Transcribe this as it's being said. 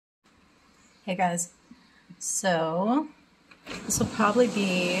Hey guys, so this will probably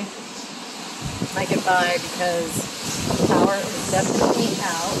be my goodbye because power is definitely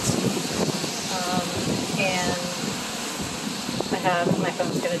out, and my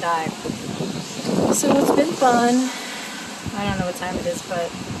phone's gonna die. So it's been fun. I don't know what time it is, but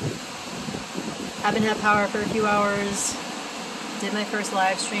haven't had power for a few hours. Did my first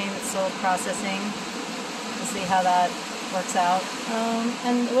live stream. It's still processing. We'll see how that works out,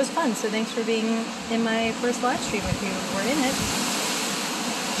 and it was fun, so thanks for being in my first live stream if you were in it.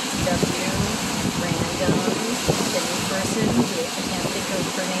 W random hidden person who I can't think of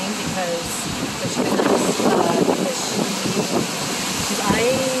her name because she I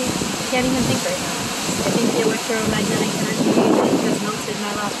can't even think right now. I think the electromagnetic energy has melted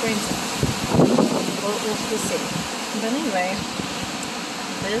my last brain cell. We'll see. But anyway,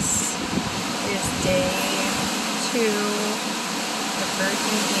 this is day 2 of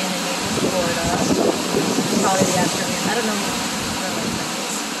Hurricane Ian in Naples, Florida. Probably the afternoon. I don't know where my friend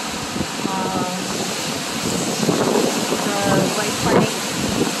is. The white plank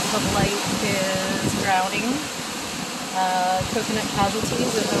of light is drowning. Coconut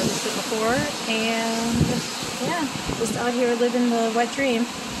casualties, as I listed before. And yeah, just out here living the wet dream.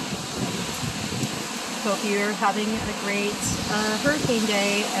 Hope you're having a great hurricane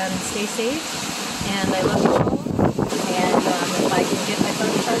day and stay safe. And I love you all. And if I can get my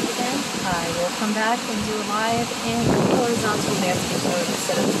phone charged again, I will come back and do a live in horizontal landscape mode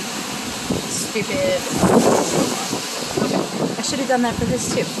instead of stupid. Okay, I should have done that for this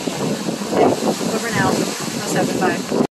too. Okay, over now. 07, bye.